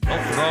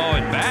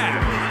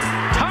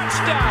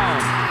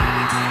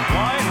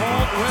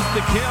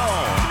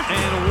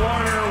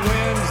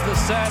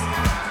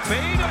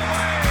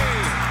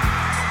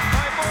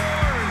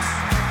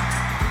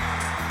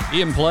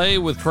In Play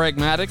with Craig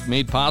Mattick,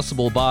 made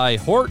possible by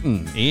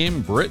Horton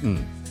in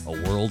Britain, a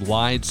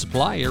worldwide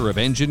supplier of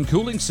engine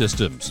cooling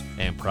systems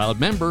and proud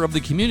member of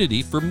the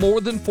community for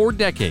more than 4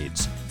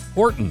 decades.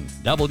 Horton,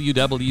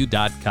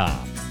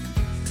 www.com.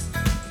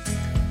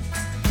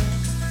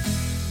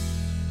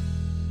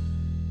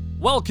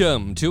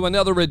 Welcome to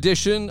another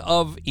edition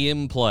of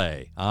In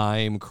Play.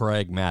 I'm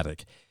Craig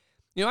Mattick.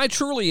 I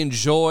truly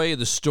enjoy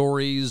the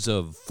stories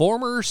of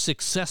former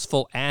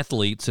successful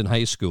athletes in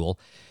high school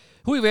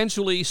who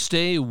eventually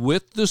stay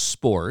with the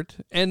sport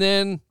and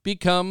then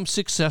become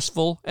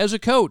successful as a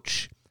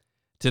coach.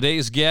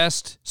 Today's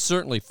guest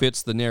certainly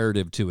fits the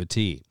narrative to a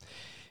T.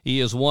 He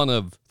is one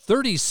of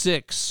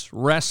 36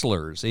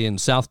 wrestlers in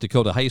South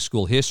Dakota high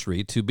school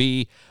history to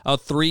be a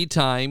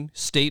 3-time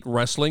state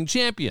wrestling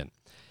champion.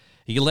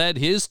 He led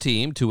his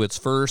team to its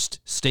first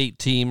state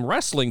team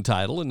wrestling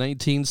title in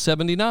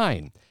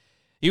 1979.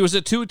 He was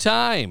a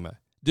 2-time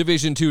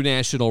Division II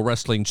National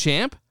Wrestling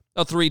Champ,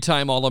 a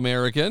 3-time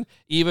All-American.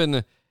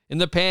 Even in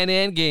the Pan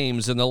Am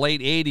Games in the late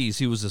 80s,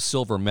 he was a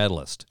silver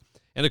medalist.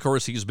 And, of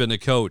course, he's been a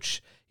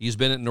coach. He's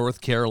been at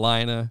North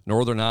Carolina,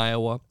 Northern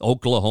Iowa,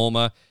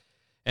 Oklahoma.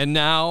 And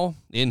now,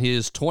 in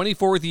his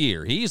 24th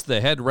year, he's the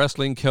head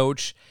wrestling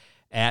coach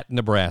at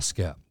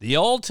Nebraska. The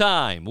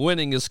all-time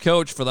winningest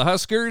coach for the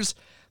Huskers,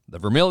 the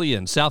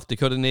Vermillion, South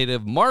Dakota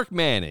native Mark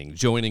Manning,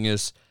 joining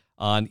us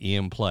on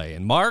In Play.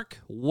 And, Mark,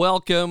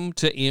 welcome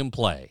to In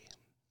Play.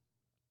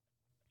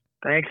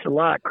 Thanks a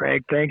lot,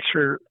 Craig. Thanks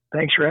for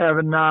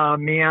having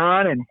me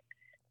on, and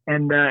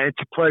it's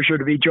a pleasure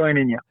to be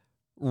joining you.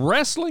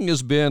 Wrestling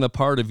has been a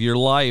part of your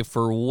life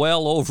for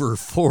well over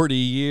 40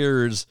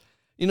 years.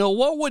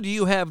 What would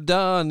you have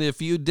done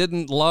if you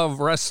didn't love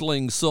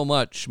wrestling so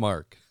much,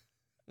 Mark?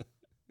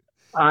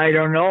 I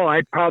don't know.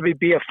 I'd probably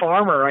be a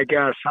farmer, I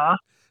guess, huh?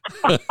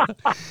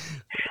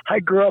 I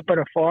grew up on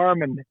a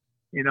farm, and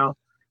a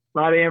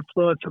lot of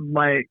influence of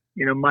my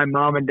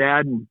mom and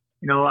dad, and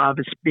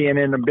obviously being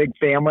in a big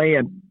family,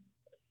 and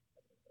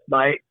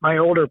my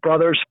older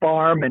brother's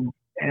farm,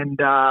 and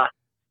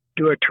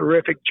do a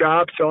terrific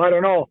job. So I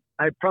don't know.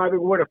 I probably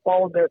would have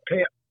followed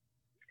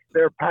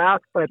their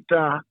path, but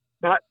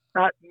not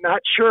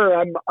sure.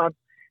 I'm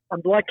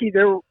lucky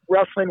their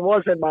wrestling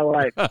was in my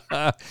life.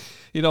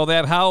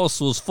 That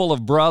house was full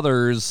of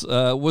brothers.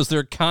 Was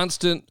there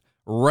constant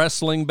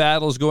wrestling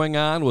battles going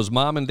on? Was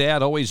mom and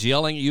dad always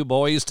yelling at you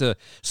boys to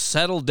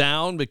settle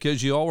down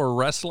because you all were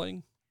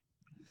wrestling?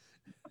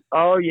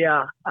 Oh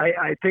yeah,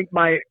 I think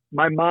my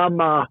mom,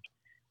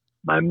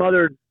 my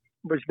mother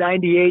was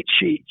 98.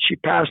 She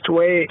passed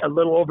away a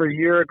little over a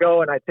year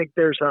ago, and I think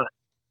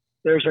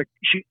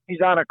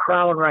she's on a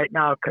crown right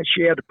now because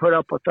she had to put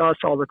up with us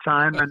all the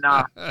time, and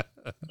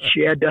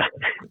she had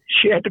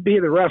to be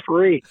the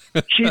referee.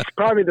 She's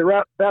probably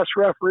the best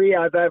referee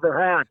I've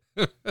ever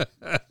had.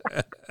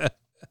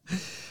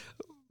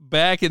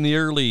 Back in the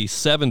early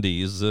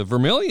 70s,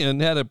 Vermillion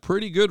had a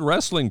pretty good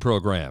wrestling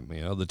program.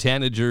 The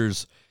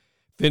Tanagers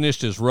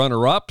finished as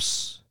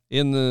runner-ups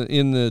in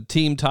the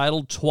team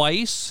title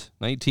twice,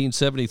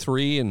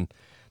 1973 and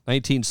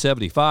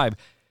 1975.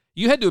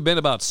 You had to have been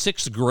about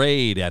 6th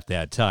grade at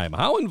that time.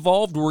 How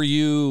involved were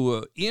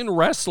you in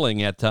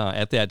wrestling at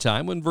that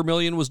time when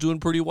Vermillion was doing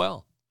pretty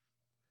well?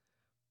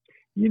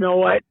 You know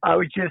what? I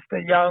was just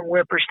a young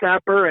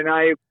whippersnapper, and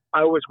I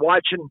was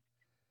watching,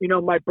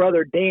 my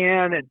brother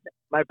Dan and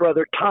my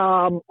brother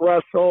Tom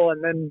wrestle,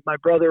 and then my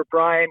brother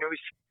Brian,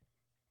 who's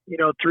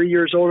 3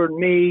 years older than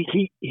me,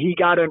 he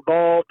got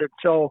involved. And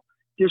so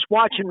just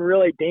watching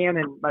really Dan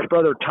and my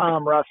brother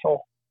Tom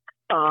wrestle,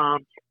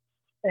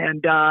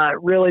 and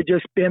really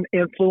just been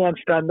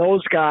influenced on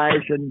those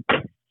guys and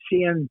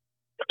seeing,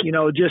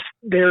 just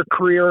their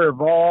career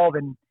evolve,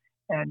 and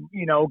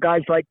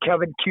guys like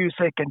Kevin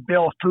Cusick and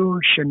Bill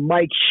Foosh and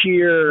Mike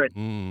Shear.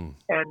 And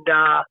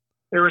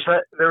there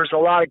was a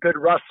lot of good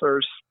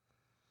wrestlers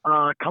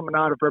coming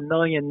out of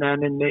Vermillion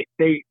then. And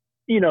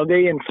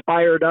they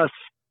inspired us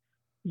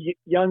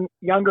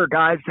younger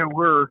guys that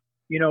were,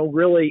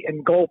 really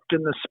engulfed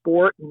in the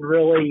sport, and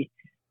really,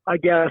 I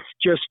guess,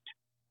 just,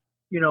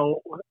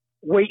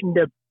 waiting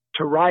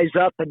to rise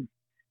up and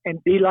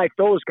be like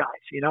those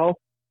guys,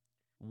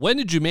 When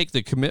did you make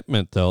the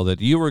commitment, though,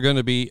 that you were going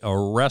to be a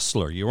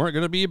wrestler? You weren't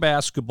going to be a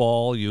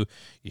basketball. You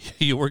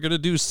were going to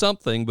do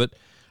something, but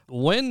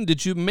when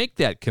did you make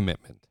that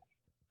commitment?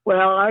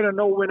 Well, I don't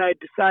know when I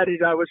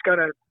decided I was going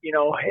to,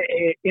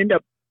 end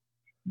up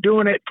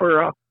doing it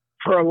for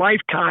a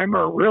lifetime,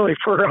 or really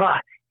for,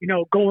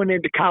 going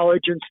into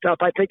college and stuff.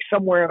 I think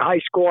somewhere in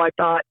high school I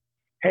thought,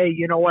 hey,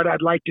 you know what,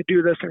 I'd like to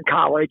do this in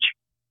college.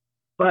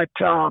 But,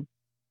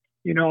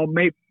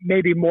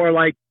 maybe more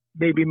like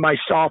maybe my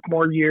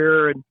sophomore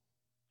year and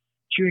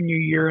junior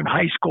year in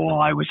high school,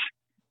 I was,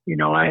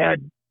 I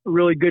had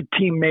really good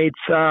teammates,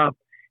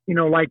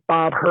 like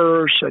Bob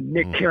Hirsch and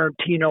Nick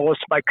Tarantino,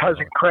 my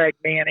cousin Craig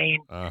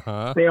Manning.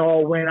 They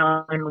all went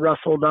on and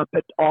wrestled up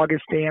at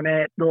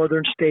Augustana at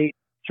Northern State,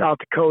 South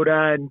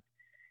Dakota. And,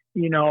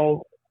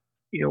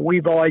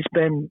 we've always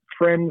been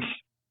friends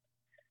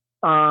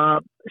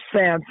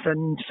sense.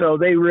 And so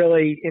they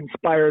really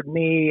inspired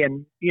me.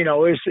 And,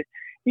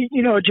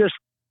 just,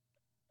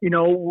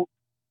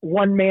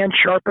 one man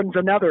sharpens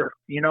another,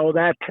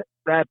 that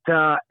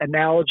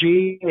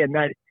analogy and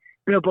that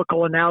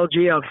biblical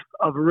analogy of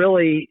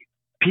really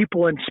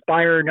people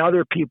inspiring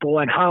other people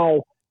and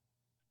how,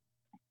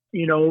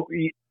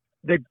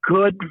 the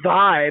good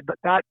vibe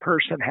that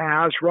person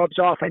has rubs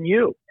off on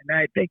you. And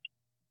I think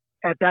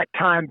at that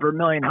time,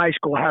 Vermillion High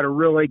School had a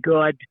really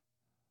good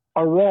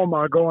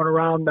aroma going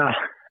around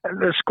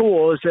the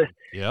school. It was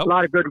a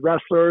lot of good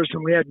wrestlers,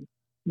 and we had,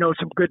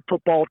 some good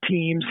football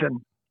teams.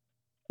 And,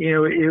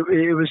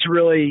 it was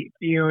really,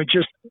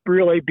 just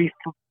really it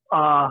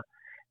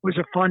was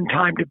a fun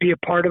time to be a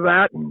part of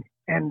that.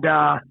 And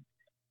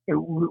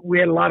we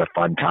had a lot of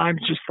fun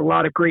times, just a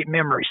lot of great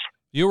memories.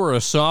 You were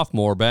a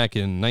sophomore back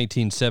in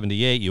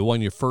 1978. You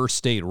won your first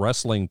state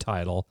wrestling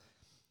title.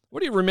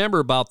 What do you remember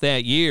about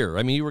that year?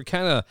 I mean, you were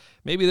kind of,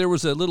 maybe there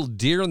was a little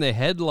deer in the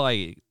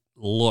headlight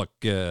look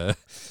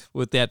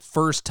with that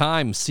first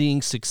time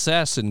seeing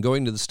success and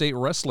going to the state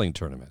wrestling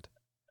tournament.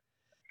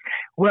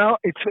 Well,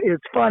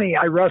 it's funny.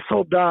 I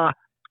wrestled the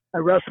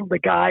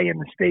guy in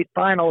the state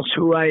finals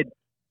who I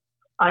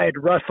had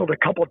wrestled a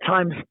couple of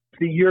times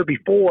the year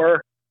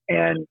before,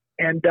 and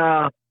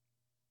I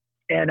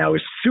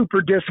was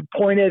super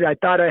disappointed. I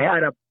thought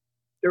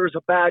there was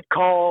a bad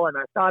call, and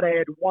I thought I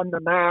had won the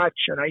match,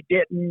 and I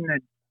didn't,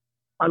 and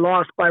I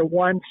lost by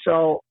one.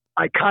 So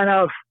I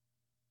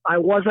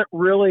wasn't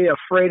really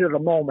afraid of the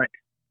moment.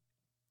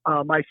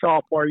 My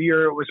sophomore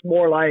year, it was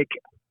more like,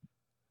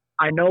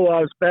 I know I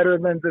was better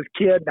than this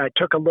kid, and I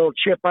took a little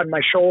chip on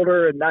my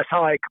shoulder, and that's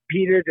how I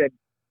competed.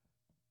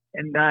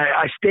 And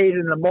I stayed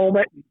in the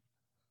moment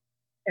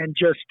and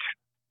just,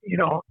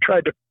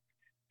 tried to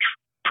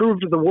prove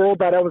to the world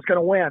that I was going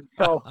to win.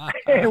 So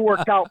it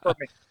worked out for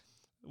me.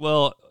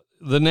 Well,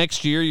 the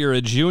next year you're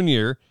a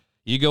junior,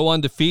 you go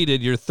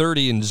undefeated, you're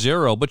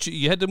 30-0, but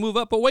you had to move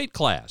up a weight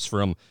class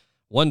from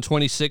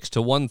 126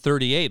 to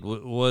 138.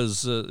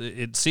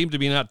 It seemed to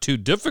be not too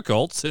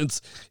difficult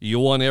since you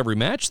won every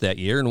match that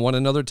year and won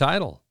another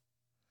title.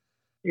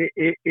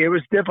 It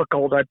was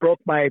difficult. I broke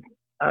my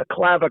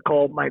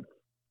clavicle, my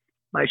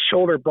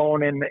shoulder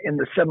bone in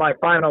the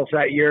semifinals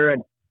that year,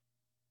 and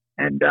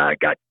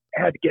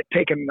had to get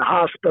taken to the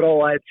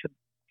hospital. I had some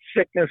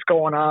sickness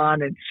going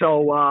on, and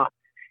so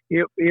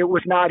it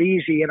was not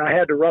easy. And I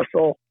had to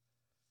wrestle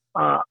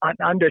an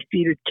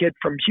undefeated kid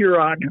from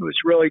Huron who was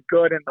really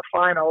good in the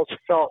finals.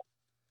 So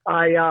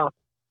I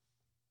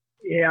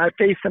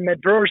faced some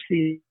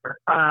adversity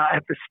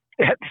at the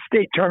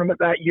state tournament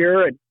that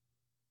year, and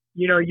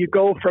you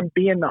go from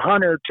being the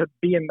hunter to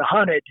being the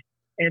hunted,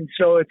 and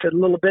so it's a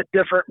little bit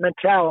different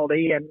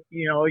mentality. And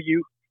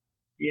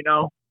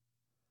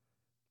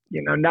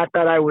not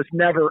that I was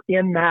never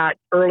in that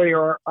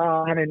earlier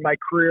on in my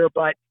career,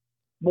 but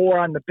more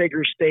on the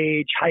bigger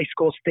stage, high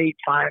school state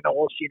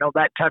finals,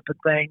 that type of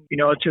thing.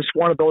 It's just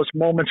one of those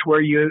moments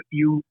where you're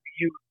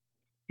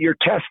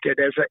tested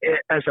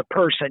as a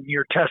person,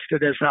 you're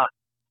tested as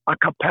a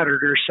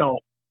competitor. So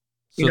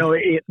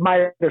it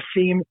might have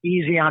seemed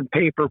easy on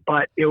paper,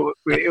 but it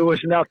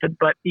was nothing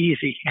but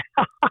easy.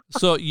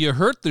 So you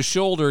hurt the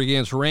shoulder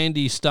against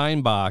Randy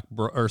Steinbrook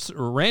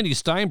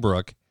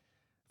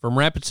from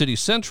Rapid City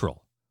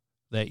Central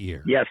that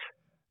year. Yes.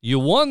 You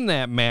won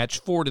that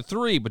match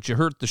 4-3, but you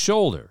hurt the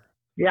shoulder.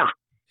 Yeah.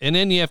 And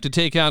then you have to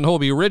take on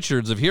Hobie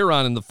Richards of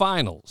Huron in the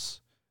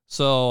finals.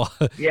 So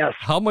yes.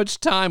 How much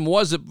time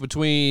was it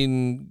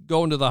between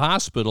going to the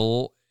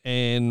hospital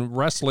and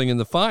wrestling in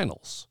the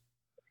finals?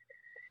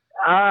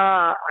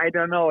 I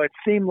don't know. It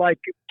seemed like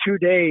 2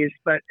 days,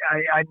 but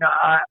I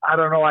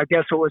don't know. I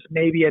guess it was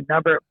maybe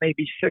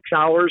 6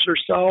 hours or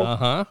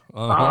so.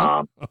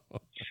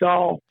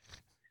 So,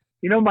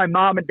 my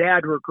mom and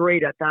dad were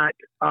great at that.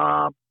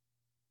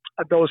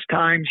 At those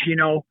times,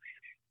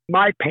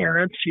 my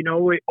parents,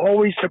 we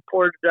always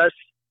supported us,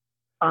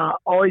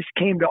 always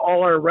came to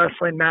all our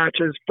wrestling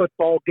matches,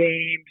 football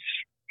games.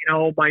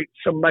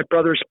 Some of my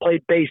brothers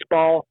played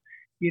baseball.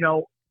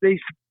 They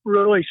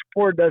really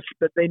supported us,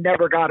 but they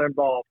never got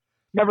involved.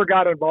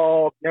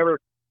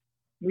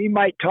 We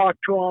might talk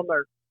to them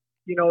or,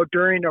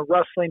 during a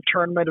wrestling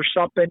tournament or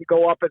something,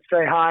 go up and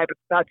say hi, but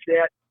that's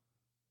it.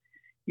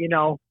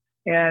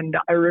 And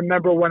I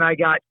remember when I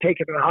got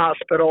taken to the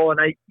hospital and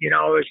I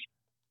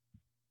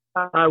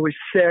was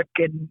sick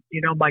and,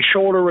 my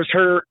shoulder was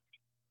hurt.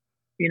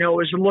 It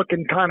was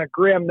looking kind of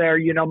grim there.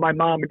 My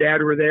mom and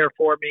dad were there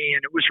for me,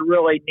 and it was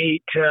really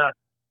neat to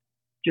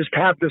just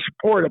have the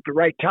support at the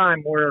right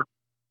time where,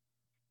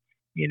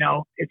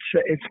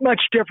 it's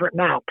much different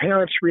now.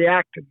 Parents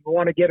react and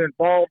want to get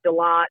involved a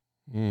lot.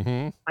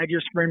 Mm-hmm. I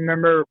just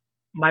remember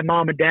my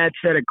mom and dad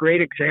set a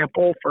great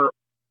example for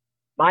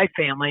my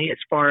family as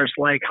far as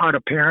like how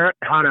to parent,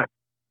 how to,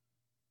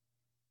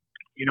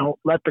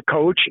 let the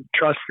coach and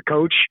trust the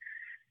coach.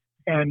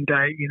 And,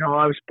 I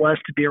was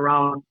blessed to be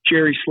around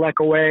Jerry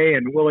Sleckaway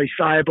and Willie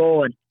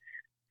Seibel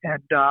and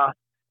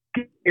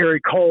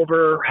Gary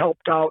Culver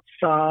helped out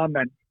some.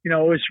 And, it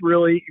was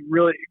really,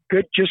 really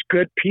good, just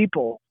good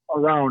people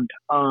around.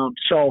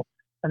 So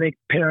I think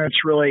parents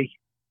really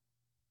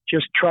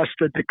just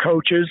trusted the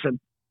coaches,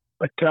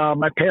 but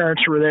my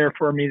parents were there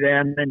for me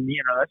then, and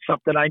that's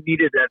something I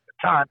needed at the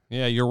time.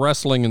 Yeah, you're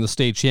wrestling in the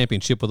state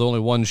championship with only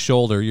one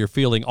shoulder. You're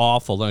feeling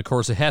awful, and of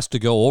course it has to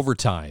go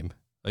overtime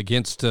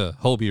against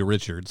Hobie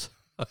Richards.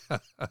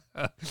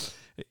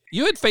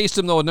 You had faced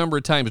him though a number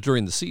of times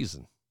during the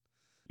season.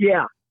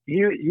 Yeah,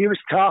 he was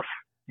tough.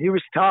 He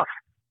was tough,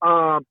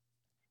 and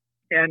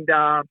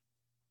I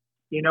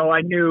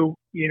knew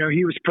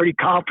he was pretty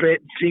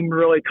confident and seemed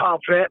really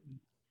confident.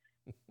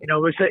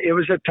 It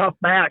was a tough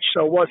match,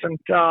 so it wasn't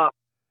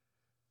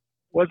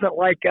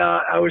like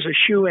I was a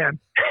shoo-in.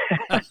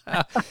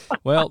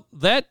 Well,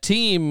 that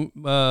team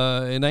in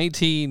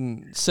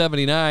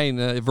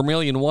 1979,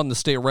 Vermillion won the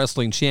state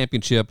wrestling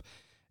championship.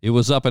 It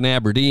was up in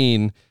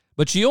Aberdeen,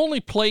 but you only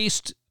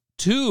placed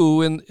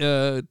 2 in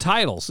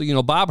titles.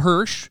 Bob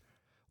Hirsch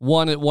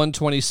won at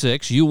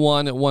 126. You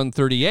won at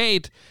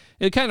 138.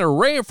 It's kind of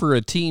rare for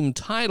a team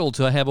title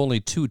to have only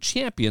 2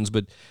 champions,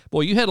 but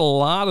boy, you had a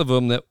lot of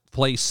them that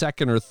placed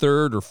second or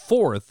third or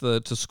fourth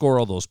to score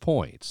all those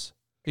points.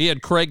 He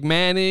had Craig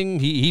Mattick.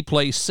 He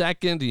placed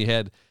second. He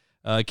had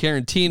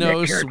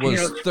Carantinos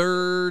was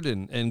third,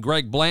 and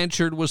Greg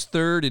Blanchard was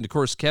third, and of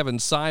course Kevin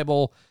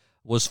Seibel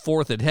was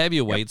fourth at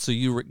heavyweight. Yep. So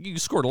you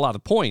scored a lot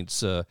of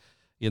points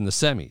in the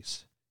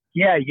semis.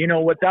 Yeah,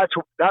 that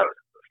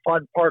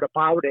fun part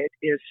about it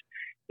is,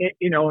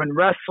 in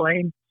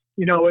wrestling,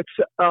 it's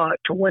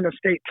to win a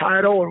state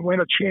title and win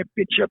a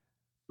championship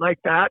like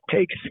that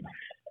takes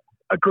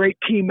a great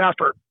team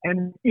effort.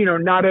 And,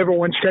 not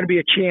everyone's going to be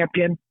a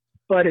champion,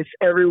 but it's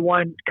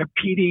everyone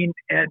competing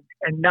and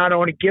not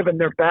only giving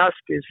their best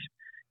is,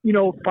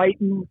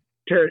 fighting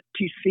to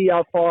see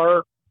how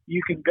far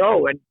you can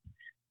go. And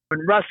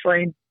in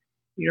wrestling,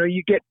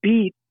 you get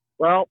beat,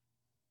 well,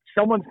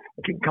 someone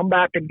can come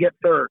back and get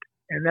third.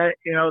 And that,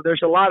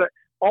 there's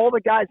all the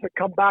guys that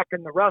come back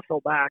in the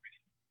wrestlebacks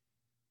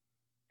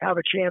have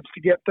a chance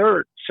to get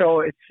third.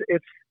 So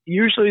it's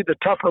usually the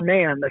tougher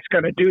man that's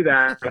going to do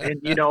that.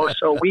 And,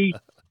 so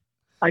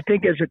I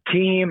think as a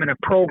team and a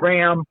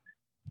program,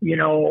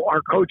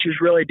 our coaches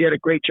really did a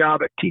great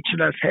job at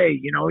teaching us, hey,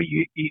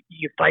 you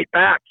fight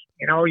back,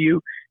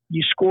 you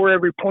score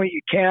every point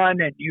you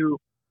can, and you're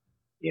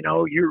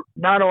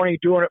not only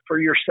doing it for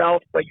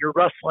yourself, but you're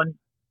wrestling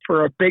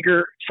for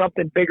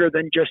something bigger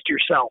than just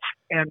yourself.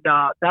 And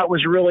that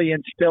was really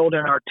instilled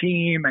in our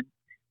team. And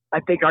I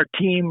think our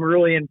team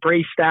really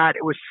embraced that.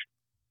 It was,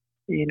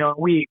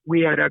 we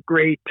had a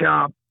great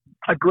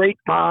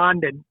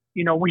bond, and,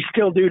 we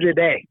still do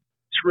today.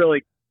 It's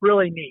really,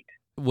 really neat.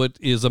 What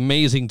is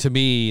amazing to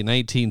me in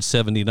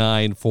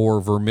 1979 for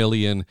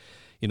Vermillion,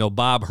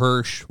 Bob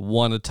Hirsch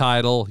won a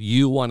title,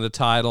 you won a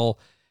title,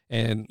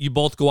 and you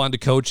both go on to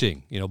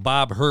coaching.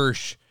 Bob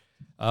Hirsch,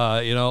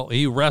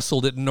 he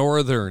wrestled at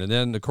Northern, and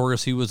then, of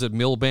course, he was at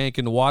Millbank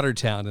and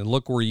Watertown, and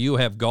look where you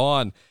have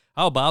gone.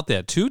 How about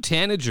that? 2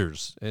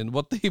 tanagers and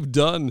what they've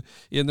done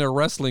in their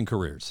wrestling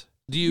careers.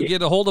 Do you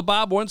get a hold of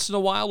Bob once in a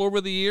while over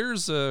the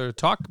years?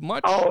 Talk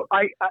much? Oh,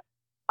 I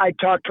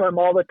talk to him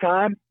all the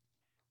time.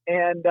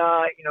 And,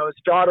 his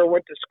daughter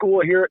went to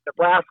school here at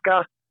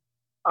Nebraska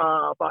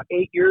about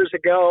 8 years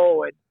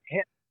ago. And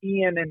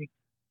Ian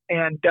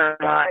and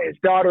his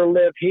daughter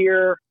live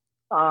here.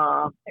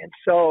 And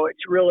so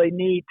it's really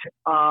neat.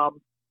 Bob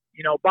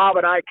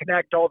and I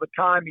connect all the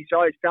time. He's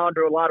always down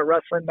to a lot of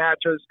wrestling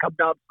matches, come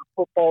down for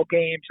football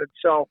games. And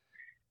so,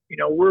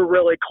 we're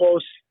really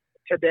close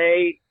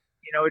today,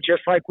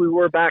 just like we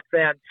were back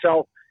then.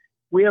 So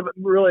we haven't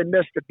really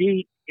missed a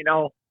beat,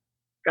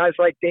 guys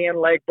like Dan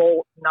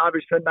Legbolt and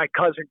obviously my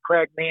cousin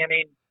Craig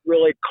Mattick,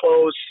 really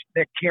close,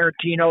 Nick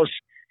Carantinos.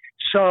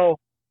 So,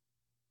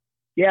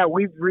 yeah,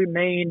 we've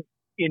remained,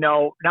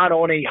 not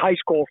only high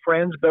school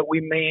friends, but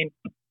we remain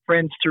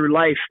friends through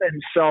life. And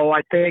so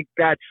I think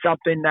that's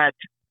something that,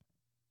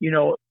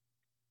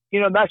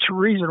 that's the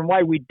reason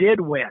why we did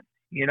win,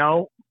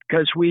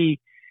 because we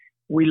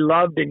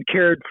loved and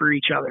cared for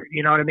each other,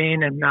 you know what I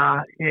mean? And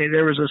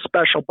there was a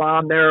special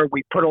bond there.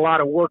 We put a lot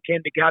of work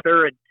in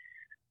together, and,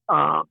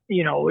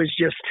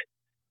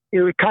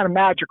 it was kind of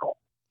magical.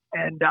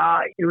 And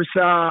it was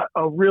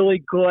a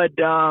really good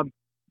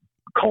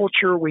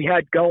culture we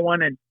had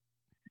going, and,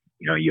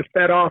 you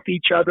fed off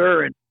each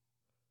other. And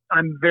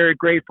I'm very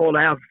grateful to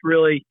have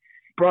really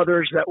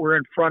brothers that were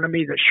in front of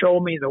me that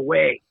showed me the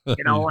way,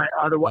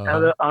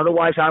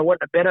 otherwise I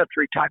wouldn't have been a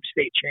 3-time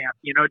state champ,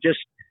 just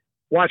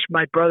watch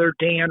my brother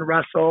Dan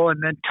wrestle,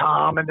 and then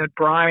Tom, and then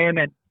Brian,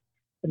 and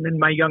then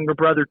my younger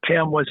brother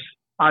Tim was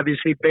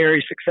obviously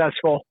very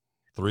successful,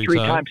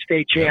 3-time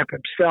state champ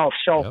himself.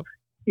 So,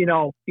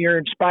 you're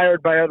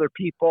inspired by other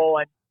people,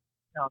 and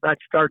that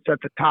starts at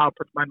the top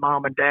with my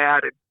mom and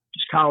dad, and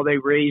just how they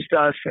raised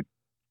us. And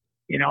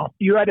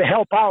you had to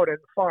help out in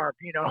the farm.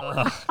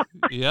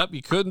 Yep,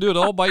 you couldn't do it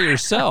all by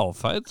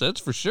yourself. That's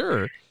for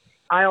sure.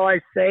 I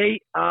always say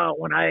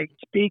when I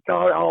speak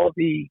all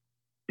the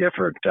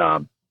different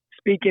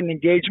speaking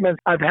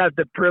engagements I've had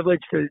the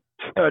privilege to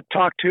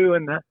talk to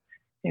in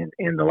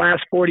the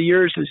last 40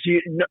 years, is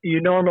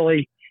you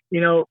normally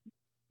you know,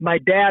 my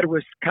dad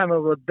was kind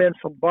of a Vince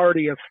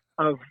Lombardi of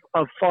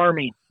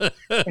farming.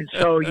 And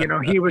so,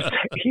 he was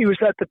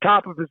at the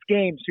top of his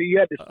game. So you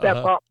had to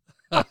step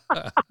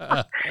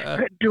up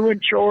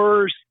doing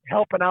chores,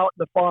 helping out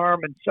in the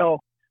farm. And so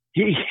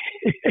he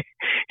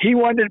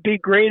wanted to be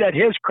great at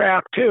his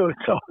craft too.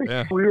 So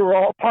we were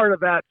all part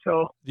of that.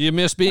 So do you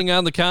miss being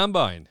on the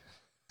combine?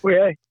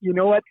 Well, you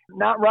know what?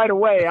 Not right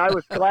away. I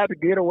was glad to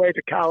get away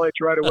to college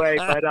right away,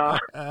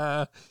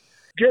 but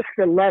just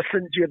the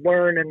lessons you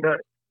learn and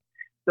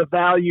the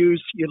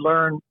values you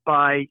learn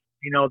by,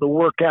 the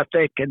work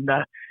ethic and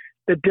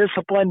the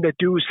discipline to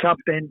do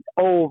something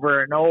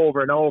over and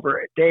over and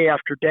over, day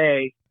after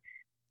day.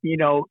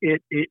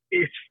 It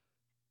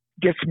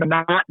gets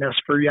monotonous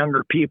for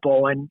younger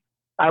people. And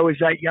I was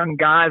that young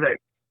guy that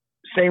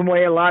same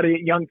way a lot of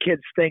young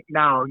kids think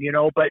now,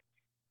 but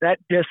that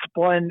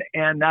discipline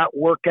and that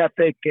work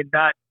ethic and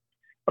that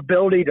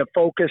ability to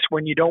focus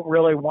when you don't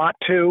really want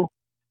to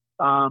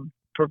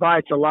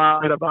provides a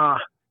lot of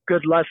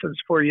good lessons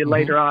for you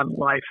later on in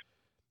life.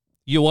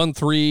 You won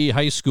 3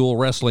 high school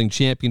wrestling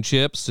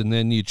championships, and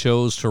then you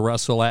chose to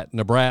wrestle at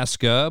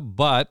Nebraska,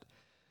 but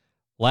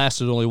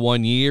lasted only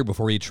 1 year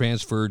before you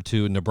transferred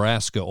to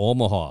Nebraska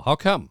Omaha. How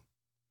come?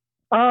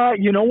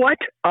 You know what?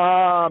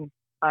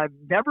 I've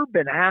never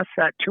been asked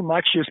that too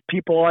much. Just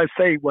people always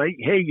say, well,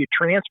 hey, you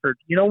transferred.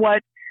 You know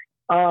what?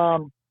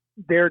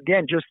 There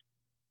again, just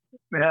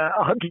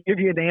I'll give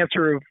you an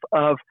answer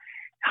of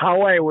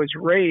how I was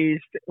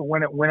raised.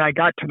 When I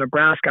got to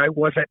Nebraska, I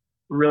wasn't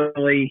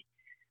really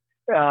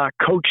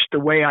coached the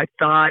way I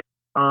thought.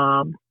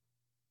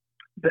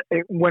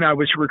 When I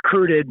was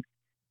recruited,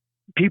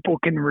 people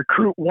can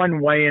recruit one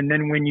way, and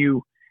then when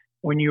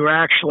you're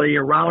actually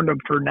around them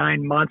for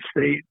 9 months,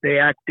 they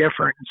act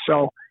different. And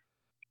so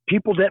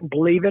people didn't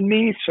believe in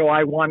me, so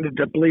I wanted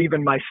to believe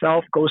in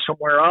myself, go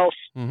somewhere else.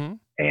 Mm-hmm.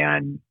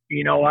 And,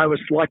 I was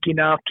lucky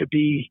enough to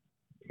be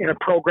in a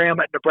program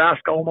at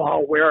Nebraska Omaha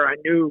where I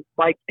knew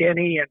Mike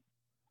Denny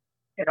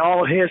and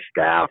all his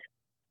staff.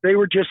 They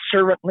were just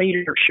servant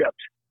leaderships.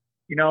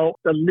 The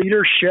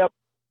leadership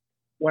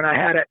when I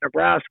had at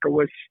Nebraska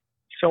was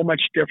so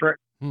much different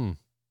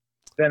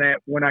than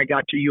when I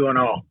got to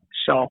UNO.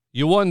 So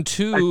you won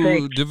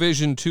 2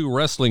 Division II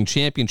wrestling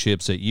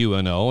championships at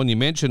UNO, and you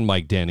mentioned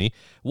Mike Denny.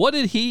 What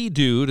did he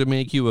do to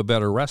make you a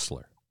better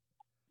wrestler?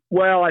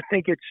 Well, I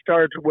think it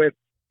starts with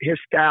his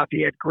staff.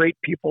 He had great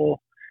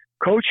people.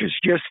 Coach is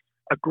just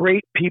a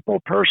great people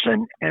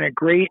person and a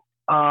great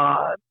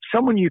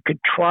someone you could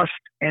trust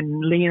and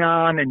lean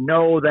on and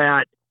know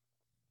that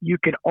you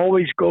can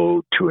always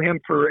go to him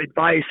for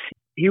advice.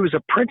 He was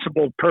a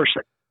principled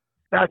person.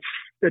 That's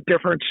the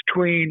difference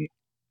between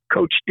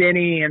Coach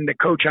Denny and the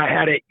coach I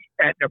had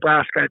at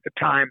Nebraska at the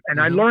time.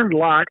 And I learned a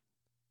lot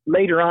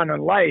later on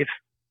in life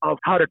of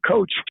how to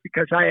coach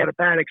because I had a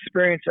bad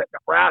experience at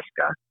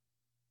Nebraska.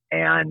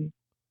 And,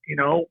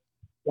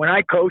 when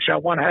I coach, I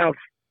want to have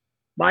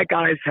my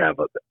guys have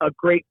a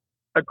great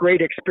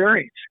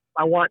experience.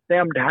 I want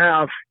them to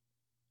have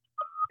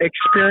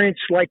experience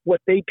like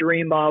what they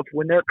dream of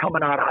when they're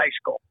coming out of high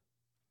school.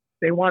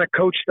 They want a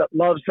coach that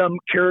loves them,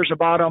 cares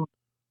about them,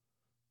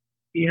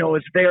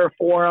 is there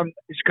for them,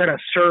 is going to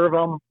serve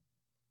them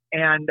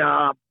and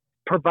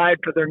provide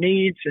for their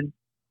needs and,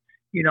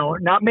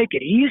 not make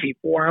it easy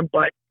for them,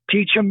 but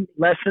teach them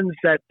lessons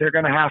that they're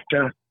going to have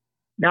to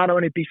not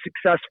only be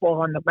successful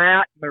on the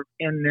mat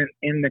in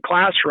the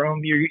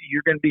classroom,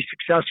 you're going to be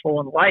successful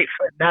in life.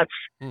 And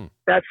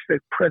that's the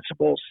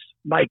principles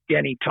Mike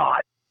Denny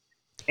taught.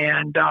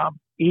 And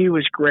he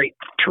was great,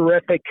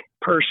 terrific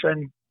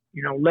person,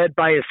 led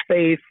by his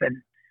faith and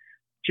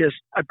just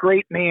a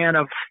great man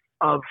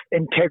of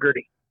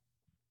integrity.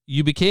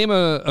 You became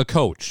a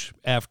coach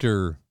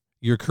after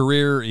your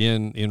career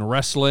in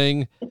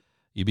wrestling.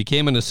 You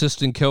became an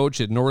assistant coach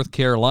at North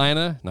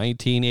Carolina,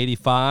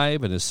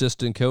 1985, an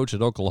assistant coach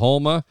at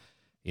Oklahoma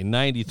in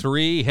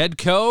 93, head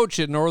coach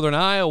at Northern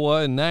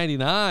Iowa in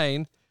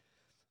 99.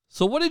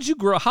 So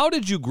how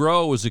did you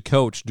grow as a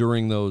coach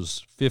during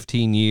those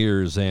 15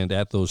 years and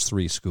at those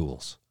 3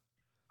 schools?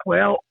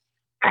 Well,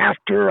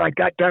 after I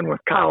got done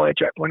with college,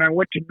 when I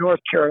went to North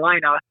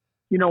Carolina,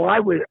 I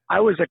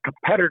was a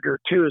competitor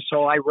too.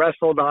 So I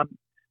wrestled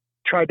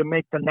tried to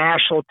make the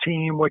national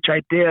team, which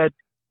I did,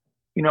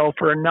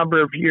 for a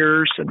number of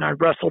years. And I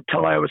wrestled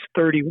till I was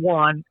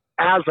 31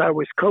 as I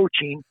was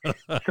coaching.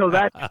 So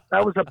that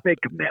was a big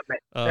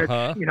commitment.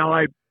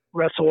 I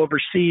wrestled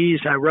overseas.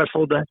 I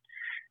wrestled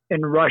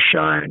in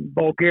Russia and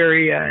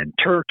Bulgaria and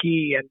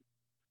Turkey and,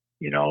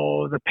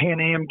 the Pan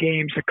Am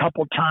Games a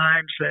couple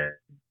times. And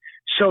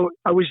so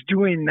I was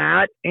doing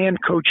that and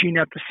coaching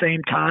at the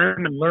same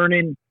time and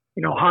learning,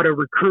 how to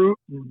recruit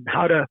and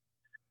how to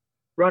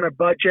run a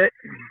budget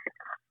and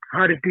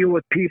how to deal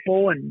with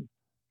people and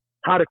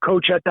how to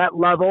coach at that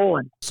level.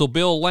 And so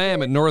Bill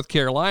Lamb at North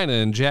Carolina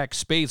and Jack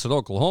Spates at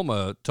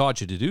Oklahoma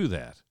taught you to do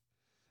that.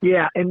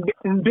 Yeah. And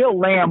Bill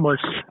Lamb was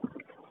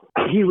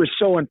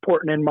so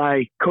important in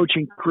my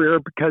coaching career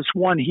because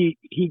one, he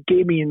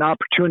gave me an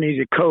opportunity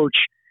to coach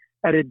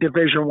at a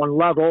Division I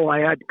level. I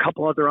had a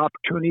couple other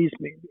opportunities,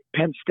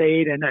 Penn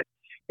State and at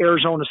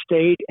Arizona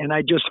State, and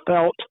I just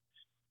felt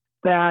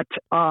that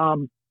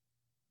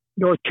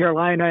North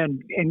Carolina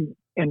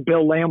and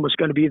Bill Lamb was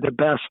going to be the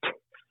best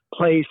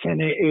place,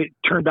 and it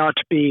turned out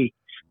to be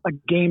a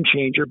game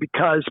changer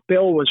because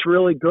Bill was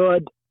really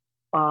good.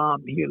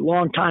 He had a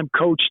long-time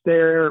coach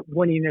there,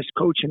 winningest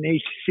coach in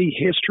ACC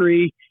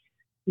history.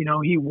 You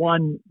know, he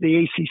won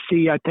the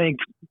ACC, I think,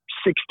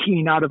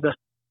 16 out of the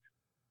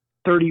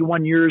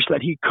 31 years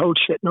that he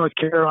coached at North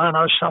Carolina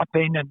or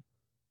something. And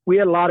we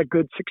had a lot of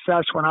good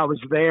success when I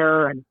was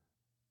there, and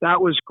that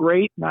was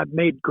great. And I've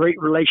made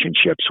great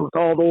relationships with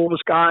all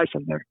those guys,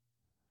 and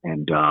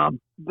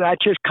that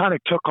just kind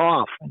of took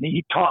off. And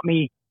he taught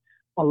me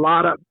a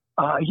lot of,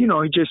 he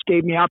just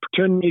gave me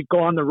opportunity to go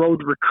on the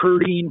road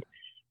recruiting,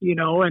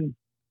 and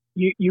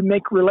you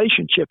make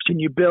relationships and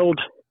you build,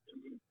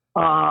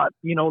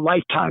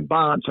 lifetime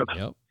bonds of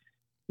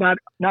not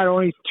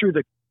only through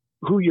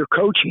who you're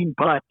coaching,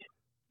 but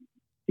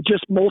it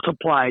just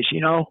multiplies,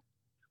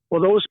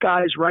 Well, those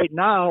guys right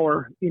now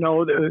are,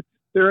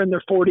 they're in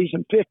their 40s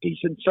and 50s.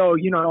 And so,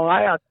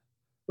 I have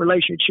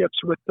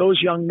relationships with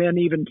those young men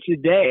even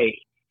today.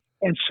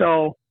 And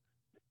so,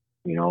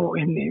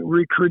 in the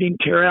recruiting,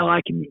 Terrell,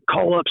 I can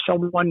call up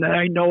someone that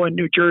I know in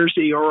New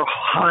Jersey or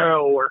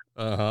Ohio or,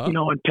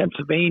 in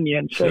Pennsylvania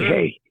and say,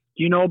 hey,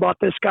 do you know about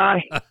this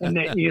guy? And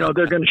then,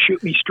 they're going to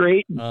shoot me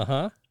straight.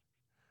 And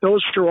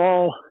those are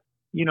all,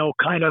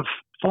 kind of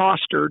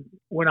fostered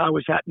when I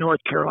was at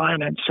North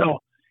Carolina. And so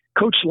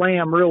Coach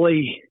Lamb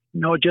really,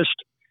 just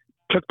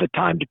took the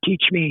time to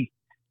teach me,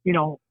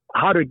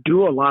 how to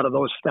do a lot of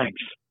those things.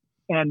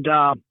 And,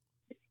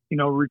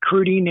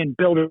 recruiting and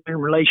building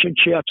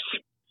relationships,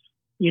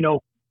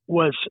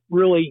 was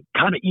really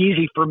kind of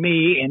easy for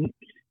me. And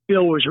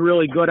Bill was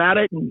really good at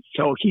it. And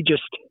so he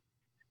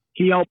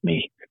helped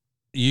me.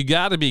 You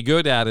got to be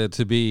good at it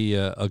to be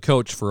a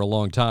coach for a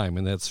long time.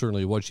 And that's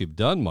certainly what you've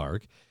done,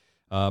 Mark.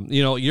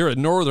 You're at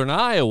Northern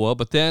Iowa,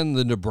 but then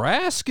the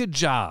Nebraska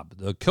job,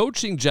 the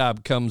coaching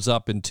job comes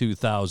up in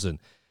 2000.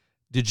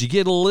 Did you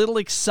get a little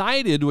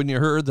excited when you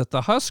heard that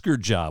the Husker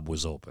job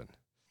was open?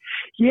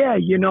 Yeah,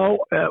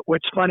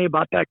 what's funny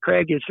about that,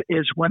 Craig,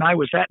 is when I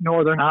was at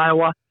Northern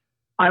Iowa,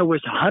 I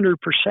was 100%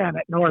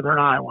 at Northern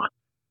Iowa.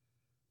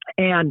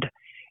 And,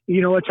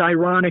 what's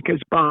ironic is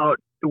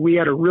we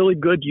had a really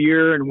good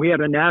year and we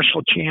had a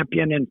national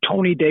champion in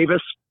Tony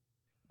Davis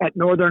at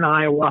Northern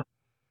Iowa.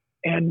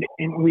 And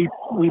we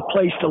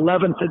placed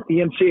 11th at the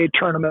NCAA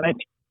tournament,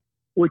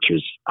 which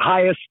is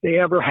highest they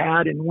ever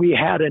had. And we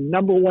had a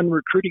number one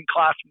recruiting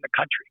class in the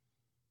country.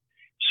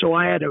 So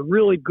I had a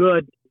really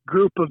good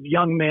group of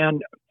young men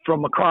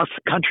from across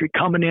the country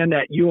coming in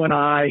at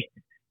UNI.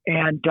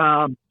 And,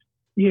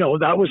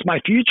 that was my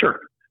future.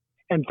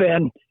 And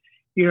then,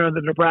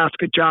 the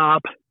Nebraska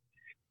job,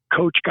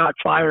 coach got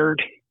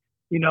fired,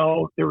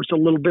 there was a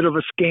little bit of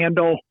a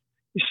scandal.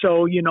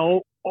 So,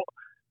 usually,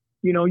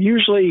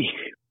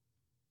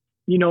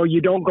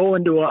 you don't go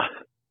into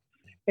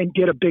and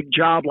get a big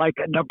job like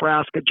a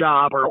Nebraska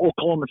job or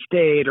Oklahoma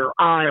State or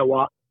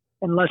Iowa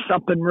unless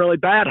something really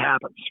bad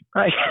happens,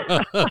 right?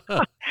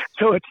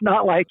 So it's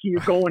not like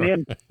you're going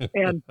in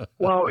and,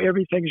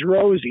 everything's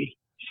rosy.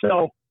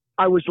 So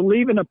I was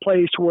leaving a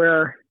place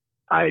where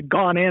I had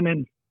gone in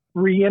and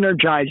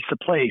re-energized the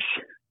place,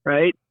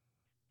 right?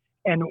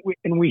 And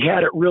we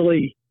had it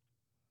really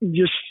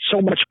just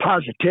so much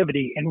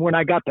positivity. And when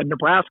I got the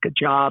Nebraska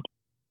job,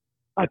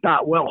 I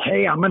thought, well,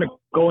 hey, I'm going to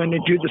go in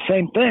and do the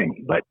same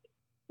thing. But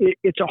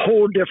it's a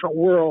whole different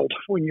world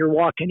when you're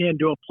walking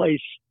into a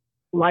place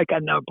like a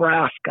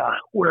Nebraska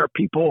where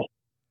people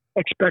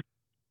expect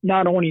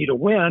not only to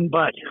win,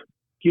 but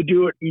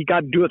you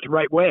got to do it the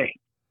right way.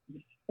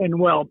 And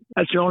well,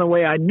 that's the only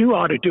way I knew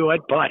how to do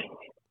it. But,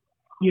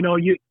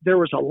 there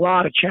was a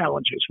lot of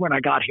challenges when I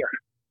got here.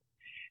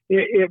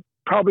 It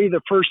probably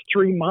the first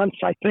 3 months,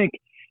 I think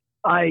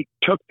I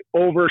took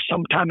over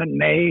sometime in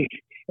May,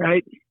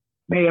 right?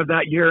 May of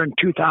that year in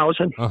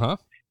 2000.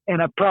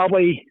 And I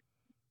probably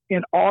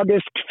in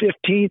August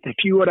 15th, if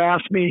you would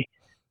ask me,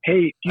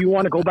 hey, do you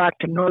want to go back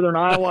to Northern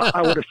Iowa?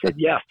 I would have said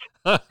yes.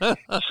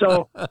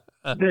 So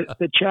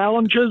the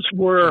challenges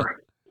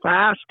were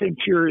fast and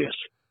furious.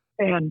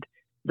 And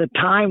the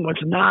time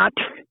was not,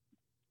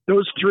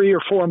 those 3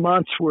 or 4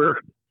 months were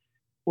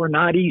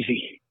not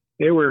easy.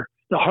 They were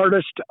the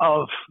hardest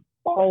of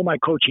all my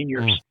coaching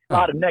years. A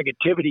lot of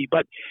negativity.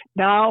 But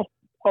now,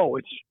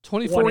 it's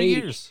 24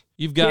 years.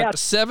 You've got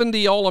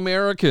 70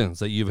 All-Americans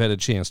that you've had a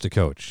chance to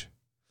coach.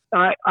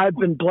 I've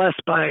been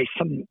blessed by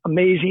some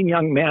amazing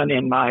young men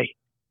in my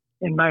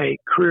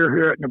career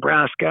here at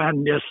Nebraska,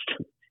 and just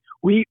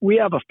we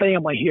have a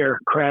family here,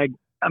 Craig.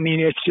 I mean,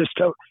 it's just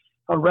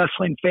a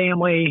wrestling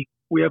family.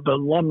 We have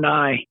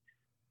alumni.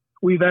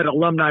 We've had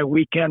alumni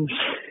weekends,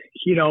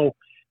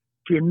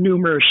 for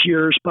numerous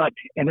years,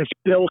 and it's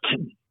built,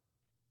 and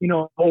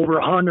over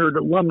 100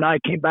 alumni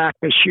came back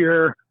this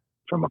year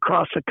from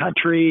across the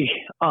country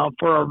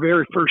for our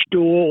very first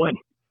duel. And,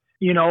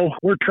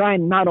 we're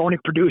trying not only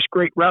produce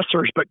great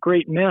wrestlers, but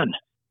great men.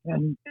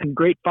 and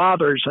great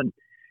fathers.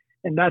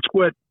 And that's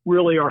what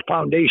really our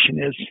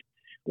foundation is.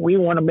 We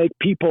want to make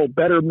people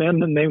better men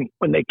than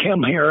when they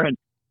come here. And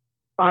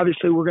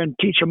obviously we're going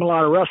to teach them a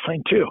lot of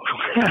wrestling too.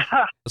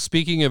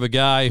 Speaking of a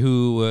guy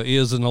who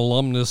is an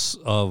alumnus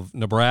of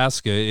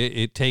Nebraska,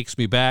 it takes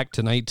me back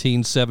to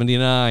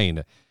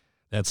 1979,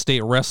 that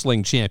state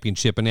wrestling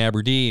championship in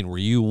Aberdeen, where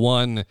you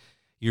won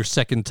your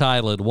second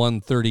title at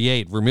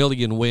 138.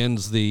 Vermillion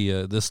wins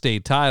the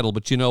state title,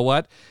 but you know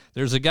what?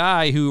 There's a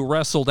guy who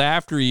wrestled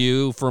after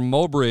you from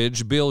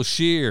Mobridge, Bill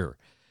Shear,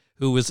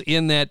 who was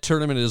in that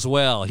tournament as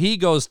well. He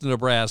goes to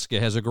Nebraska,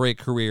 has a great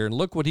career, and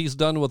look what he's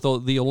done with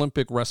the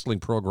Olympic wrestling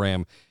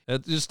program.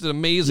 It's just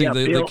amazing,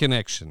 the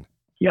connection.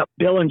 Yep,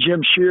 Bill and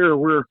Jim Shear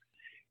were,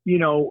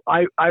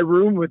 I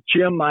roomed with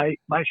Jim my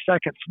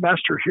second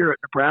semester here at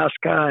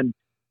Nebraska, and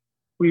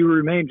we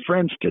remain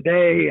friends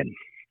today. And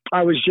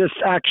I was just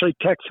actually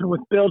texting with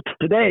Bill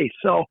today.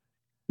 So,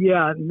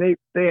 yeah, and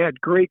they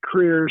had great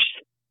careers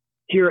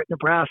here at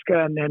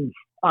Nebraska, and then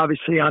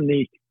obviously on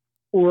the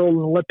world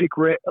and Olympic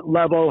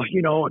level,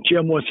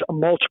 Jim was a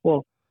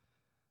multiple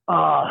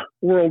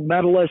world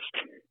medalist,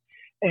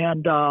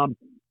 and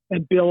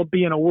Bill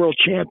being a world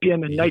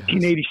champion in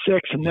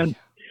 1986, and then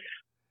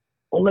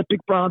Olympic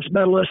bronze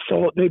medalist.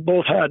 So they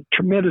both had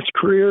tremendous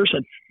careers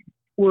and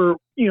were,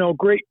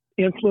 great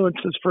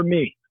influences for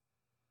me.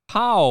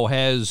 How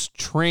has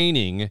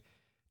training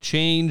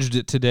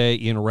changed today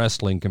in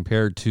wrestling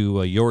compared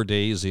to your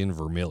days in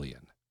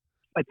Vermillion?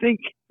 I think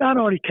not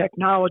only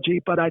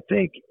technology, but I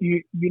think,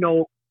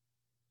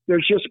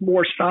 there's just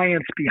more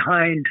science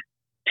behind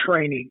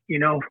training,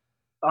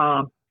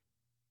 I'd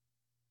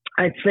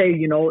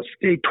say,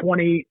 say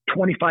 20,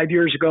 25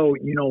 years ago,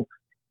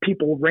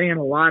 people ran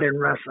a lot in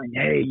wrestling.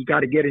 Hey, you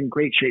got to get in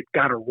great shape,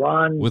 got to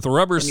run. With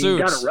rubber suits. You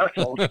got to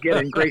wrestle to get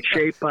in great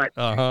shape, but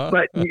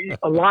but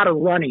a lot of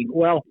running.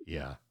 Well,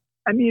 yeah.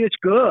 I mean, it's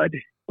good,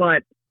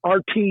 but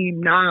our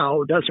team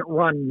now doesn't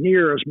run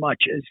near as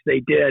much as they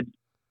did,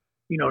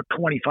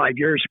 25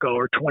 years ago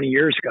or 20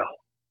 years ago.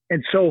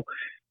 And so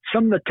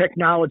some of the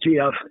technology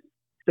of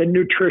the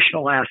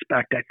nutritional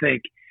aspect, I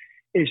think,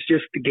 is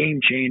just the game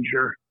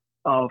changer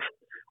of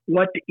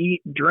what to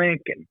eat and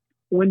drink and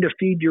when to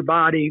feed your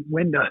body,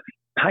 when to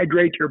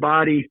hydrate your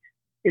body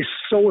is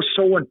so,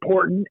 so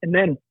important. And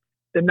then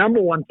the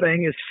number one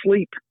thing is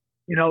sleep,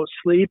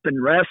 sleep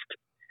and rest.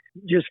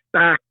 Just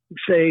back,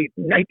 say,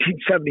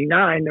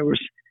 1979, there was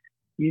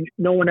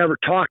no one ever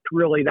talked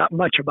really that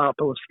much about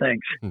those things.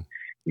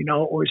 It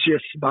was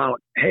just about,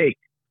 hey,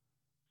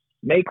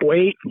 make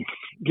weight,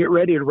 get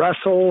ready to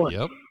wrestle.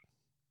 Yep.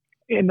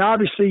 And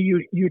obviously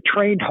you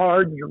trained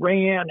hard and you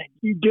ran and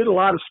you did a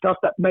lot of stuff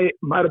that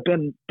might have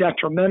been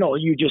detrimental.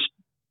 You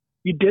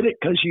did it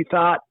because you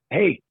thought,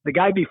 hey, the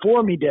guy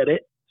before me did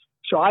it,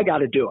 so I got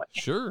to do it.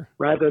 Sure.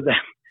 Rather than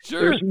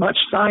there's much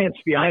science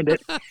behind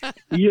it.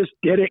 You just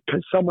did it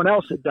because someone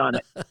else had done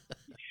it.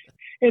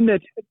 And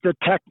the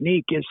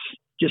technique is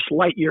just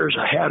light years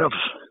ahead of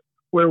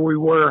where we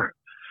were.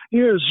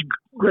 There's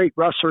great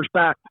wrestlers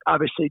back,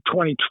 obviously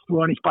 20,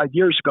 25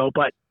 years ago,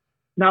 but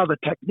now the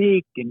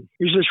technique, and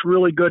there's just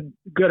really good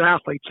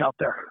athletes out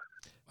there.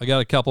 I got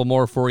a couple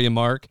more for you,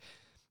 Mark.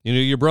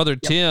 Your brother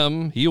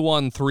Tim, he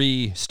won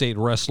 3 state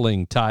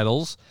wrestling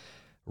titles,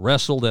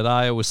 wrestled at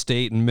Iowa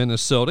State and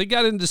Minnesota,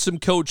 got into some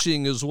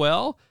coaching as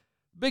well.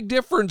 Big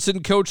difference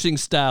in coaching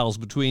styles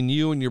between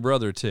you and your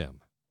brother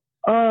Tim.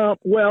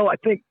 Well, I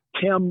think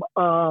Tim,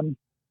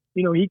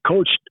 he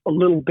coached a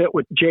little bit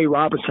with Jay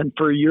Robinson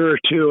for a year or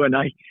two, and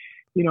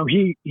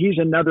he's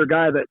another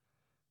guy that,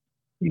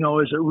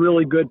 is a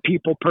really good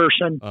people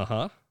person.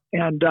 Uh-huh.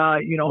 And,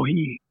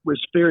 he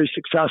was very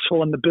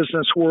successful in the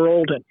business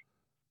world and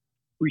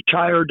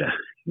retired,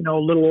 a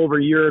little over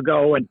a year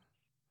ago. And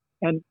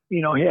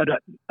he had an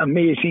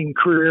amazing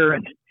career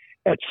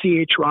at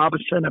C.H.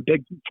 Robinson, a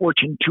big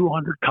Fortune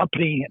 200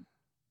 company, and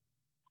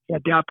he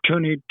had the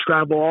opportunity to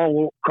travel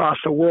all across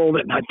the world.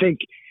 And I think,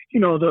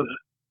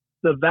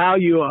 the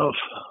value of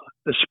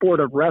the sport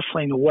of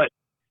wrestling, what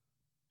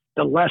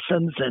the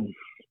lessons and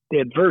the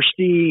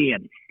adversity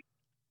and,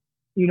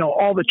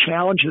 all the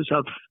challenges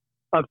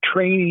of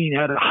training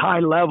at a high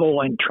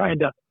level and trying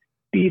to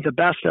be the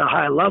best at a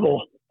high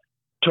level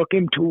took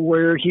him to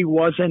where he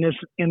was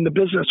in the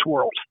business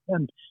world.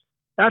 And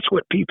that's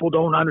what people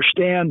don't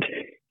understand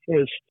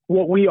is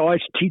what we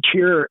always teach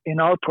here in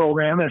our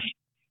program is,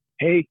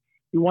 hey,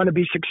 you want to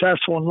be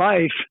successful in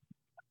life,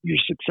 you're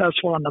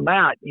successful on the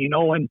mat,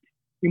 and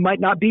you might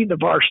not be the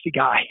varsity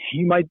guy.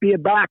 You might be a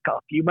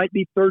backup. You might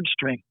be third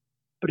string.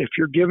 But if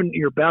you're giving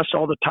your best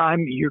all the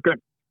time, you're going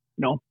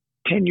to,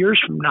 10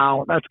 years from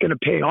now, that's going to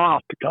pay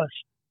off because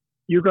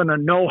you're going to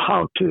know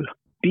how to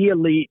be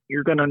elite.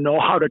 You're going to know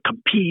how to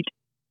compete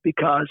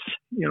because,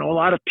 a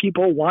lot of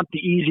people want the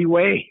easy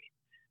way.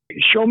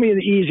 Show me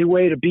the easy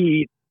way to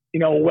be,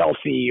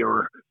 wealthy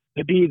or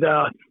to be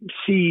the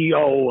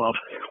CEO of,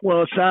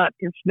 well,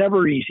 it's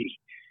never easy.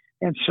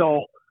 And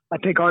so I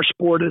think our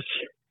sport is,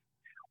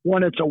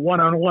 one, it's a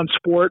one-on-one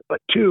sport, but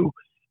 2,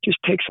 just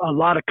takes a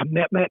lot of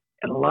commitment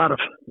and a lot of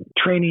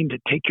training to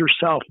take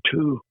yourself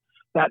to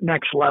that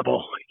next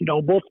level,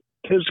 both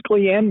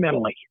physically and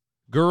mentally.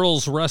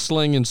 Girls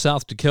wrestling in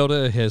South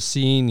Dakota has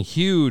seen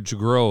huge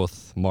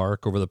growth,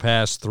 Mark, over the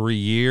past 3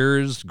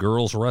 years.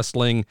 Girls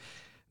wrestling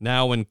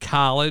now in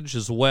college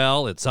as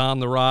well. It's on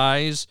the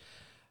rise.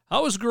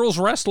 How is girls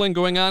wrestling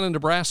going on in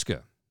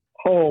Nebraska?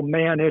 Oh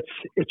man,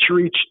 it's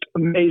reached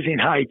amazing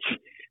heights.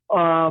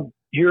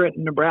 Here in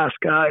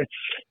Nebraska,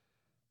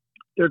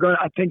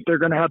 I think they're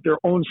going to have their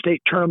own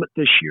state tournament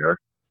this year.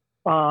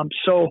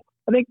 So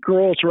I think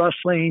girls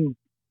wrestling,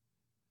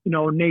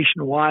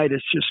 nationwide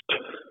has just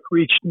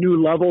reached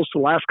new levels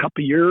the last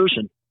couple of years.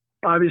 And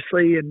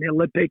obviously in the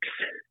Olympics,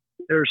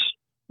 there's,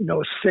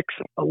 6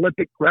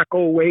 Olympic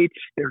Greco weights,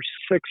 there's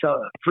 6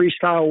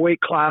 freestyle weight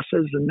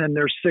classes, and then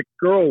there's 6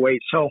 girl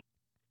weights. So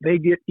they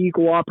get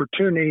equal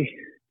opportunity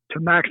to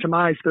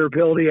maximize their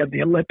ability at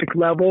the Olympic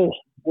level,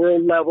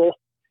 world level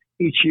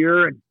each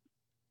year. And,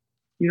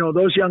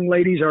 those young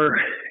ladies are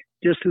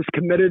just as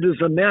committed as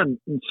the men.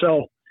 And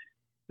so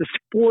the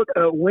sport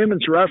of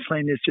women's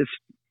wrestling is just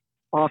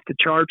off the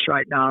charts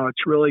right now.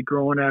 It's really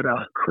growing at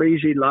a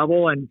crazy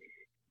level, and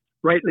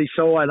rightly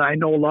so. And I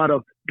know a lot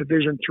of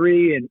Division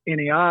III and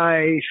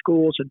NAI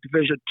schools and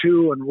Division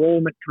II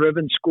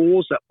enrollment-driven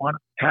schools that want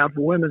to have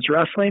women's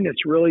wrestling.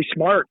 It's really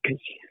smart because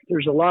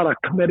there's a lot of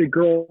committed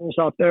girls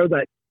out there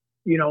that,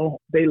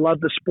 they love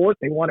the sport.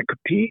 They want to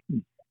compete,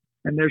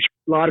 and there's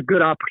a lot of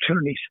good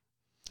opportunities.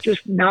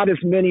 Just not as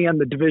many on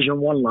the Division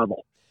I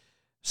level.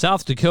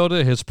 South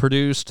Dakota has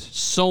produced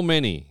so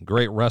many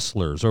great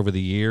wrestlers over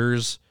the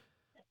years.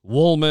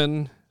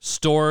 Woolman,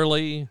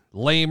 Storley,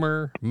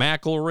 Lamer,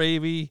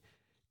 McElravy,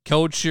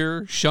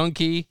 Kocher,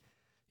 Shunky,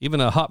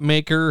 even a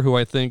Hupmaker, who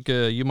I think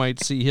you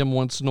might see him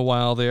once in a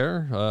while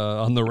there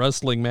on the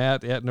wrestling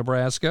mat at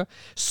Nebraska.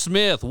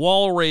 Smith,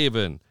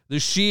 Walraven, the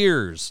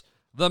Shears,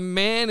 the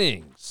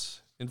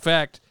Mannings. In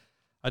fact,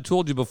 I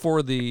told you before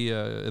at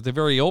the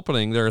very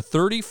opening, there are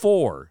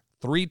 34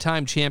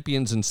 three-time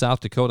champions in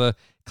South Dakota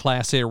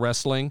Class A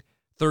wrestling.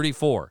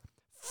 34.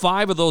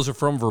 5 of those are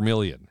from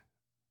Vermillion.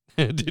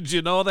 Did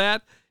you know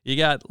that? You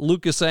got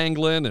Lucas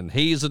Anglin and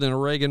Hazen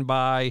and Reagan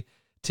by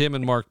Tim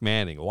and Mark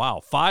Manning. Wow,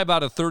 5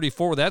 out of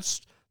 34.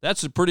 That's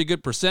a pretty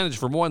good percentage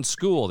from one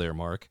school there,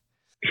 Mark.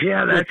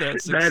 Yeah,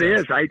 that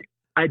is.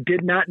 I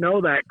did not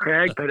know that,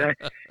 Craig, but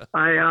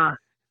I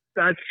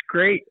that's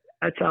great.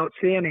 That's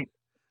outstanding.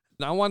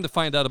 Now, I wanted to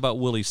find out about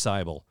Willie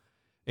Seibel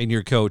and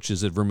your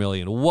coaches at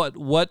Vermillion.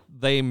 What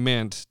they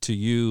meant to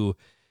you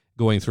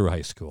going through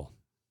high school.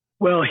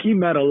 Well, he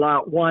meant a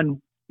lot.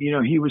 One,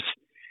 he was,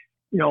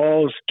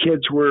 all his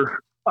kids were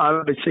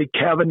obviously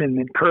Kevin and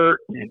then Kurt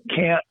and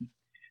Kent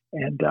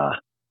and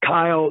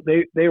Kyle.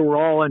 They were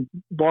all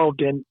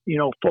involved in,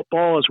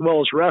 football as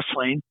well as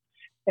wrestling.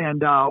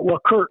 And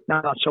Kurt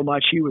not so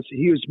much. He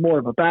was more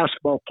of a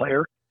basketball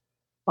player.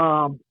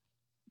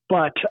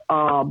 But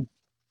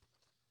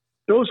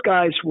those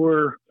guys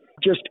were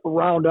just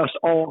around us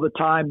all the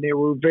time. They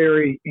were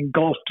very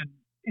engulfed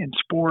in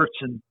sports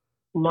and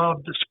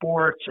loved the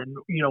sports, and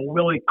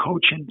Willie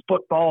coaching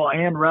football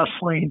and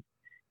wrestling.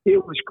 It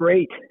was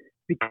great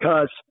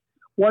because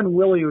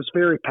Willie was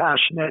very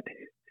passionate,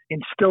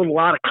 instilled a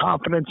lot of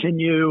confidence in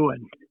you,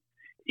 and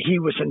he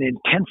was an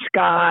intense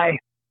guy,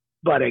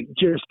 but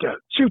just a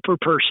super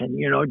person.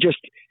 Just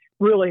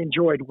really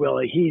enjoyed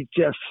Willie.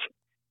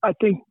 I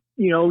think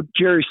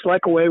Jerry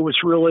Sleckaway was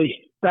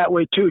really that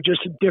way too,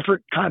 just a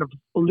different kind of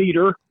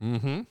leader,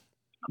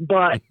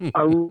 but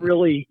a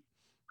really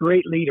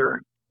great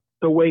leader.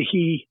 The way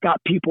he got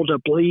people to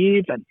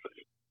believe and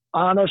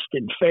honest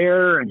and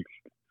fair. And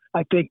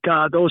I think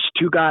those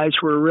 2 guys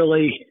were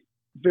really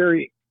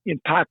very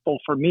impactful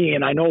for me.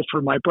 And I know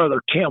for my brother,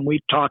 Tim,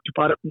 we've talked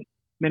about it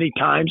many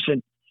times,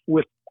 and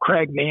with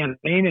Craig Manning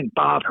and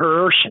Bob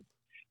Hirsch and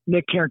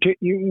Nick Carrington,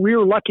 we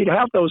were lucky to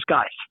have those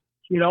guys.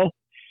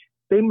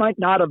 They might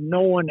not have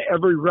known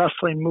every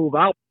wrestling move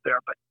out there,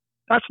 but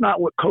that's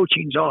not what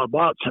coaching's all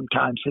about.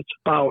 Sometimes it's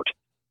about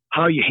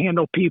how you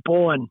handle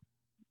people and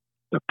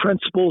the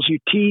principles you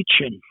teach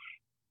and,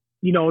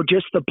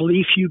 just the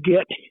belief you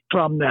get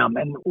from them,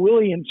 and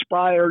really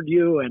inspired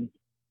you and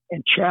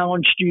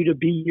challenged you to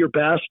be your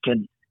best.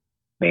 And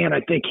man,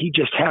 I think he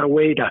just had a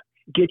way to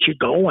get you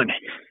going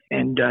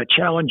and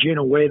challenge you in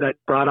a way that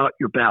brought out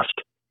your best.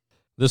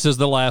 This is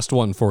the last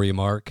one for you,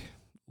 Mark.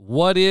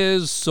 What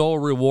is so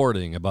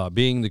rewarding about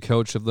being the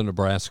coach of the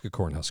Nebraska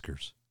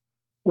Cornhuskers?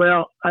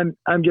 Well,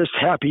 I'm just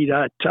happy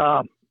that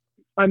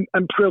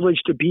I'm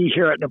privileged to be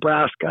here at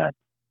Nebraska.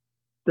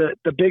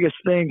 The biggest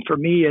thing for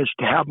me is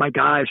to have my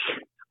guys.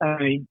 I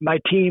mean, my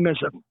team is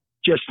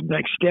just an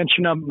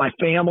extension of my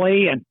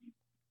family, and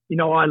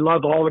I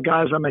love all the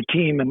guys on my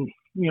team. And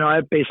I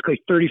have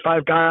basically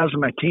 35 guys on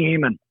my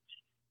team, and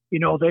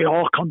they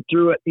all come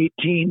through at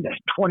 18 to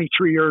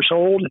 23 years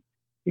old.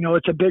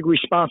 It's a big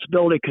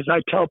responsibility because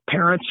I tell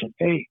parents,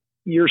 hey,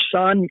 your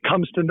son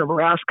comes to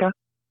Nebraska,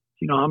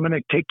 I'm going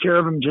to take care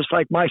of him just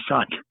like my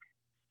son.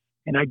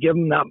 And I give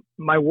them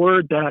my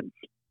word that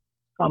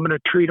I'm going to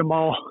treat them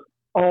all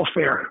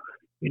fair,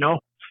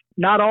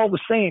 not all the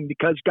same,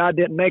 because God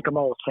didn't make them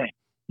all the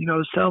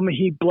some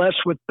he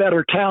blessed with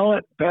better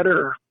talent,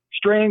 better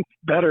strength,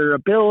 better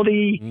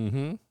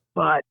ability,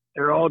 but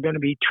they're all going to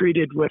be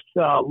treated with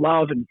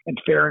love and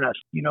fairness.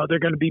 They're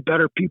going to be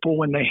better people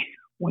when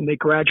they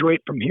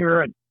graduate from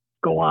here and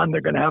go on.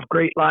 They're going to have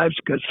great lives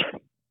because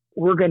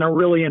we're going to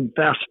really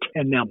invest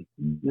in them.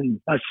 And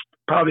that's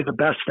probably the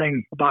best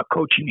thing about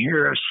coaching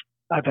here is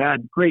I've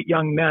had great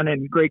young men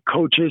and great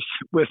coaches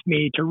with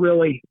me to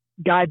really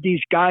guide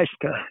these guys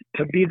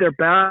to be their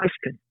best.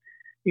 And,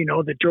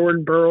 the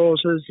Jordan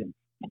Burroughses and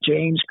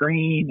James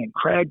Green and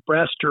Craig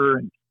Brester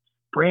and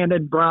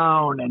Brandon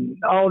Brown and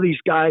all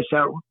these guys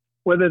that,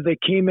 whether they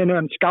came in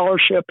on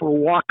scholarship or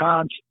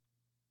walk-ons,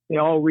 they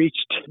all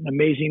reached an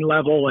amazing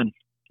level, and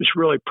just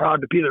really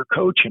proud to be their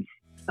coach. And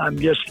I'm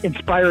just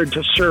inspired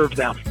to serve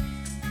them.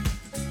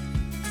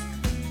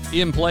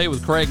 In Play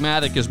with Craig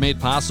Mattick is made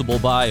possible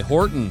by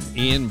Horton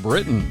in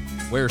Britain,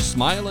 where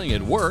smiling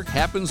at work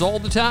happens all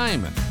the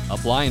time.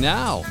 Apply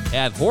now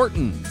at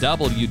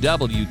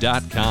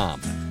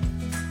HortonWW.com.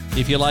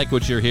 If you like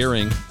what you're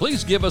hearing,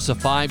 please give us a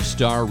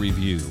 5-star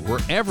review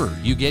wherever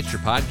you get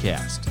your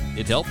podcast.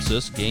 It helps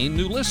us gain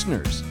new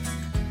listeners.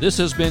 This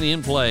has been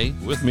In Play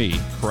with me,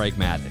 Craig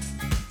Mattick.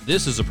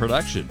 This is a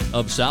production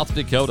of South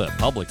Dakota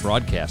Public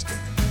Broadcasting.